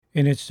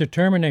In its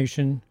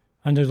determination,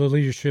 under the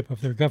leadership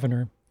of their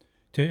governor,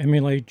 to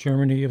emulate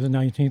Germany of the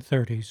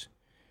 1930s,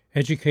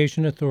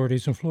 education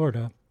authorities in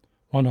Florida,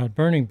 while not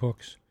burning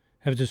books,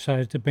 have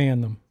decided to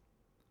ban them.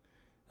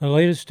 The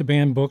latest to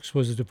ban books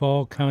was the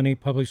Duval County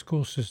Public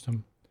School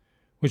System,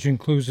 which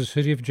includes the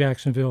city of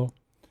Jacksonville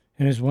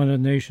and is one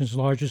of the nation's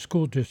largest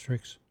school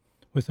districts,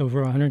 with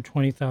over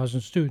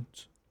 120,000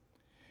 students.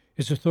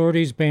 Its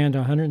authorities banned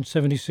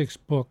 176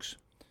 books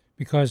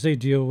because they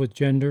deal with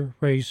gender,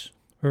 race,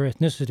 or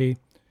ethnicity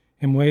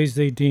in ways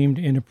they deemed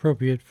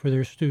inappropriate for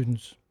their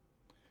students.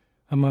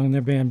 Among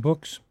their banned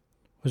books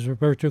was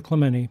Roberto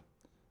Clemente,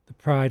 The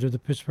Pride of the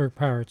Pittsburgh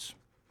Pirates.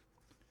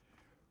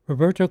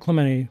 Roberto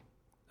Clemente,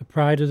 The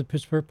Pride of the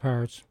Pittsburgh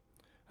Pirates,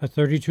 a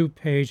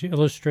 32-page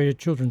illustrated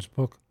children's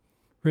book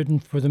written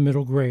for the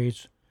middle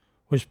grades,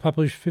 was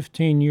published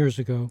 15 years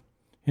ago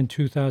in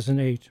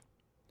 2008.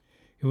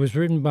 It was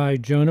written by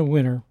Jonah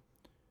Winter,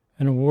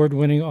 an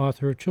award-winning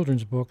author of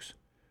children's books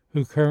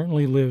who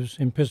currently lives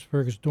in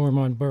Pittsburgh's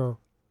Dormont Borough,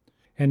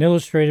 and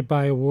illustrated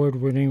by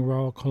award-winning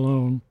Raul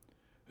Colon,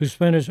 who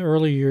spent his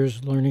early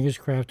years learning his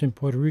craft in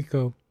Puerto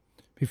Rico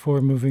before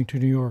moving to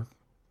New York.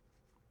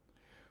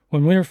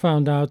 When Winter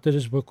found out that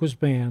his book was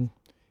banned,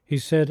 he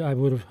said, "I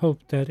would have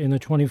hoped that in the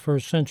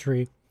 21st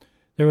century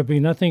there would be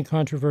nothing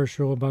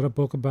controversial about a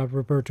book about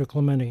Roberto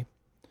Clemente,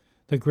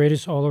 the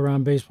greatest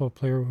all-around baseball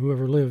player who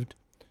ever lived,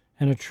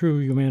 and a true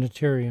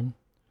humanitarian."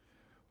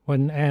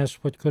 When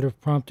asked what could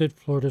have prompted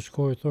Florida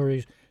school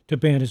authorities to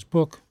ban his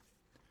book,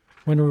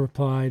 Winter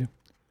replied,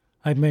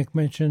 "I make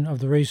mention of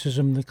the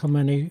racism that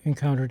Clemente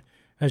encountered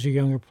as a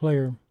younger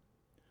player.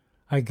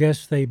 I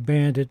guess they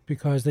banned it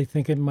because they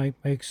think it might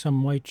make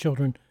some white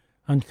children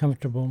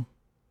uncomfortable.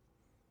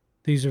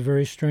 These are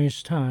very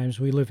strange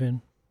times we live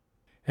in."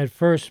 At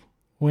first,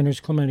 Winter's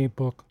Clemente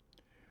book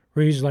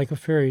reads like a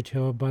fairy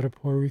tale about a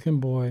Puerto Rican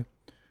boy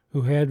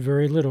who had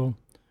very little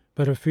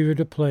but a fever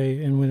to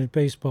play and win at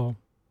baseball.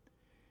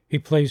 He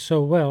plays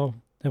so well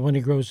that when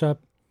he grows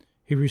up,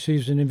 he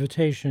receives an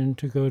invitation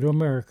to go to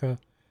America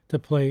to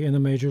play in the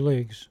major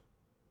leagues.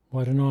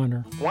 What an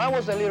honor. When I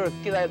was a little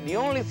kid, the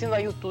only thing I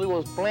used to do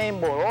was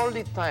playing ball all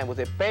the time, with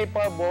a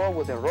paper ball,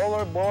 with a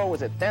roller ball,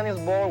 with a tennis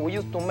ball. We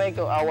used to make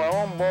our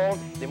own ball.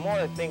 The more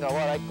I think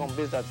about it, I'm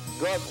convinced that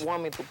God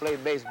wants me to play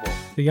baseball.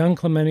 The young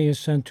Clemente is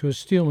sent to a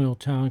steel mill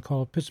town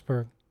called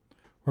Pittsburgh,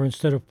 where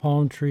instead of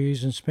palm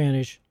trees and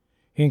Spanish,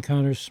 he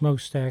encounters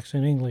smokestacks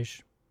and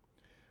English.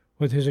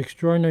 With his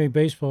extraordinary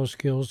baseball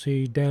skills,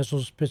 he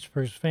dazzles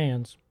Pittsburgh's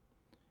fans.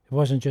 It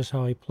wasn't just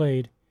how he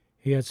played.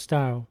 He had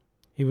style.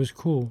 He was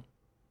cool.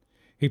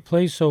 He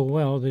plays so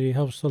well that he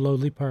helps the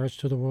lowly Pirates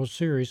to the World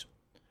Series,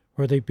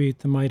 where they beat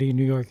the mighty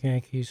New York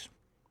Yankees.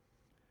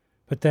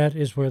 But that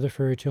is where the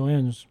fairy tale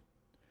ends.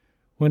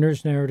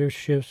 Winter's narrative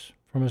shifts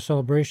from a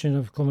celebration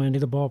of Clemente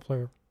the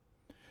ballplayer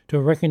to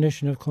a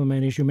recognition of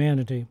Clemente's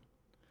humanity.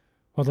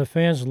 While the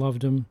fans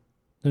loved him,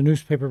 the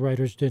newspaper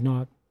writers did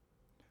not.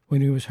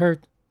 When he was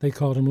hurt, they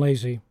called him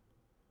lazy.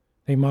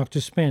 They mocked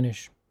his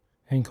Spanish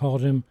and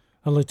called him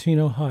a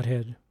Latino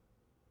hothead.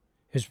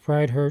 His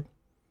pride hurt.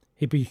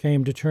 He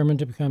became determined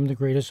to become the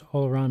greatest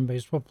all-around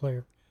baseball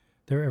player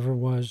there ever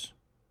was.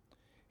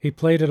 He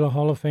played at a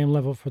Hall of Fame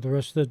level for the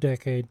rest of the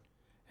decade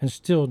and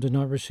still did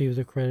not receive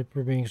the credit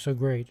for being so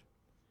great.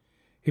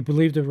 He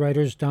believed the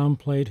writers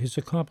downplayed his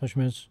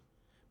accomplishments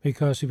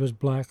because he was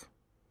black,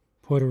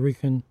 Puerto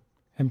Rican,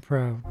 and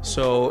proud.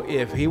 So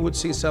if he would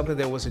see something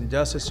that was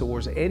injustice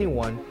towards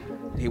anyone,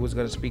 he was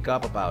going to speak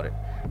up about it.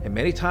 And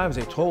many times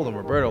they told him,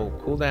 "Roberto,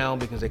 cool down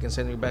because they can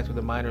send you back to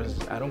the minors."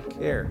 I don't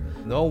care.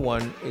 No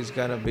one is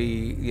going to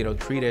be,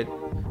 treated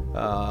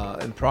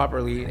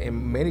improperly.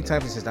 And many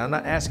times he says, "I'm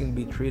not asking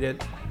to be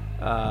treated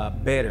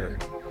better.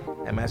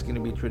 I'm asking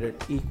to be treated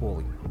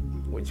equally,"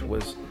 which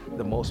was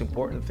the most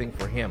important thing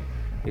for him,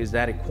 is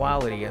that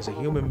equality. As a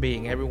human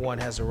being, everyone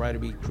has a right to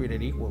be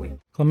treated equally.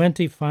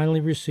 Clemente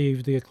finally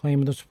received the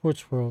acclaim of the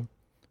sports world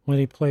when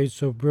he played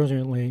so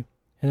brilliantly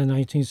in the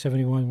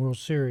 1971 World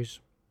Series.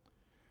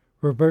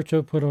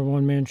 Roberto put on a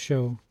one-man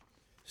show,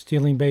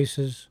 stealing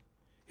bases,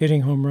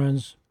 hitting home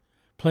runs,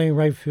 playing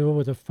right field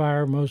with a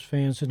fire most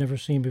fans had never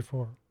seen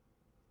before.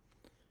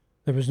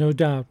 There was no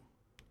doubt,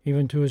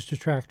 even to his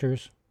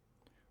detractors,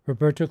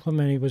 Roberto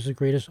Clemente was the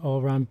greatest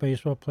all-around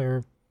baseball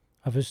player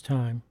of his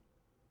time,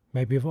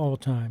 maybe of all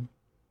time.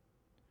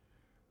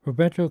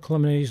 Roberto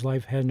Clemente's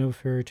life had no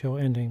fairy tale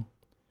ending,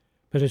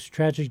 but his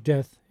tragic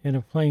death in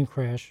a plane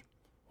crash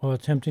while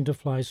attempting to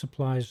fly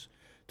supplies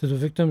to the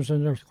victims of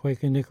an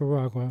earthquake in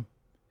Nicaragua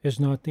is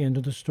not the end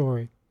of the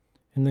story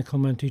in the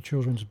Clemente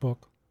children's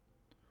book.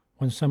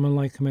 When someone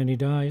like Clemente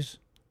dies,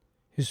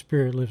 his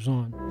spirit lives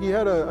on. He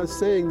had a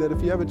saying that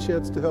if you have a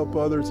chance to help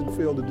others and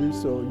fail to do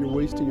so, you're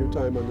wasting your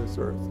time on this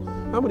earth.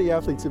 How many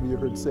athletes have you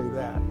heard say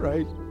that,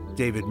 right?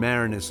 David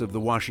Marinas of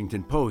the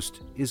Washington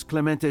Post is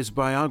Clemente's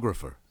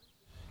biographer.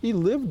 He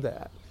lived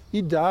that.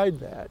 He died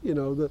that.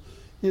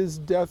 His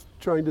death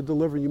trying to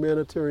deliver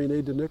humanitarian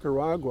aid to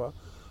Nicaragua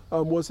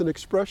was an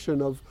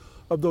expression of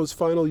those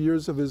final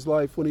years of his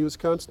life when he was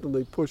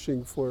constantly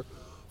pushing for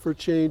for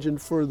change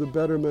and for the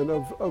betterment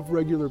of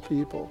regular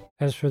people.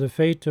 As for the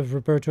fate of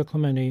Roberto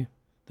Clemente,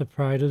 the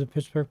pride of the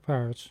Pittsburgh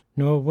Pirates,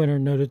 Noah Winter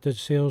noted that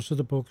sales of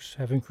the books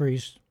have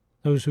increased.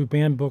 Those who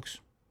ban books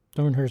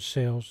don't hurt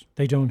sales.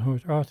 They don't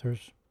hurt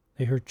authors.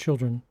 They hurt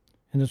children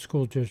in the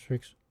school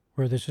districts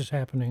where this is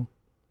happening.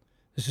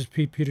 This is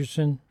Pete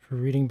Peterson for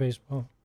Reading Baseball.